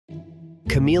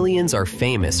Chameleons are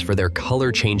famous for their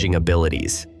color-changing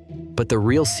abilities, but the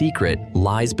real secret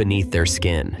lies beneath their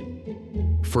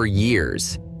skin. For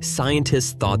years,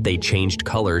 scientists thought they changed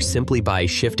color simply by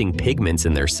shifting pigments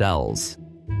in their cells.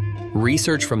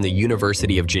 Research from the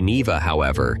University of Geneva,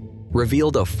 however,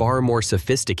 revealed a far more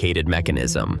sophisticated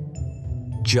mechanism.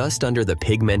 Just under the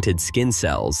pigmented skin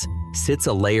cells sits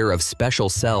a layer of special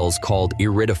cells called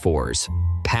iridophores,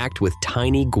 packed with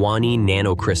tiny guanine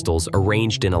nanocrystals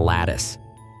arranged in a lattice.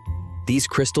 These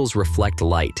crystals reflect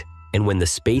light, and when the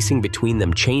spacing between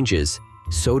them changes,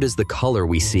 so does the color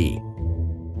we see.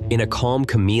 In a calm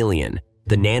chameleon,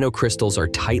 the nanocrystals are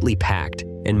tightly packed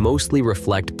and mostly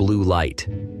reflect blue light.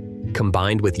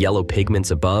 Combined with yellow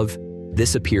pigments above,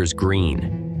 this appears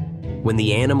green. When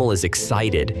the animal is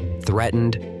excited,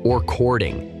 threatened, or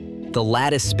courting, the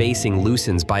lattice spacing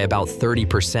loosens by about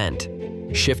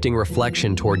 30%, shifting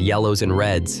reflection toward yellows and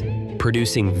reds,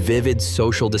 producing vivid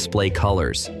social display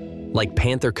colors, like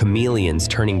panther chameleons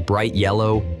turning bright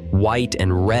yellow, white,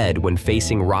 and red when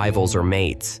facing rivals or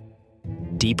mates.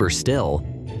 Deeper still,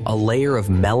 a layer of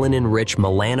melanin-rich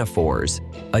melanophores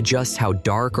adjusts how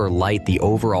dark or light the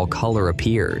overall color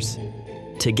appears.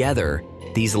 Together,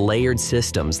 these layered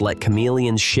systems let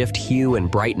chameleons shift hue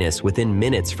and brightness within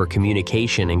minutes for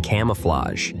communication and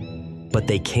camouflage. But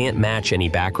they can't match any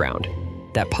background.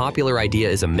 That popular idea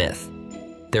is a myth.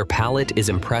 Their palette is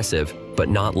impressive, but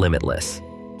not limitless.